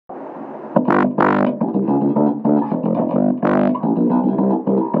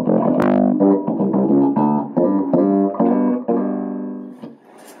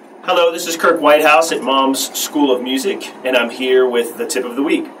Hello, this is Kirk Whitehouse at Mom's School of Music, and I'm here with the tip of the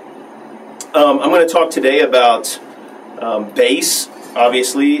week. I'm going to talk today about bass,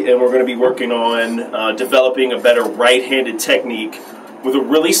 obviously, and we're going to be working on developing a better right-handed technique with a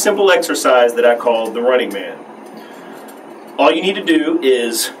really simple exercise that I call the running man. All you need to do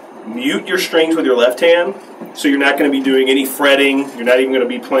is mute your strings with your left hand, so you're not going to be doing any fretting, you're not even going to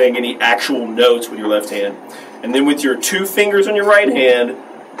be playing any actual notes with your left hand. And then with your two fingers on your right hand,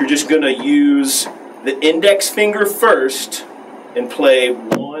 you're just going to use the index finger first and play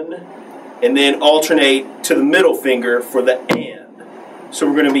one, and then alternate to the middle finger for the and. So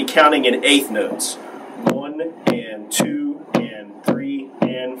we're going to be counting in eighth notes. 1 and 2 and 3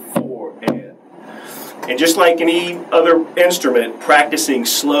 and 4 and. And just like any other instrument, practicing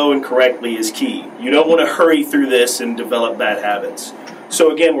slow and correctly is key. You don't want to hurry through this and develop bad habits.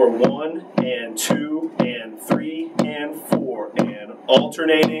 So again, we're 1 and 2 and 3 and 4 and,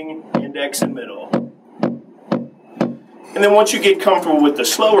 alternating index and middle. And then once you get comfortable with the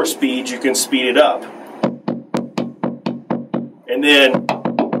slower speed, you can speed it up.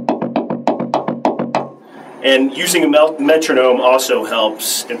 And using a metronome also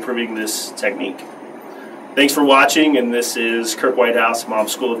helps improving this technique. Thanks for watching, and this is Kirk Whitehouse,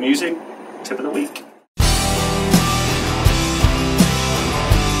 Mom's School of Music, tip of the week.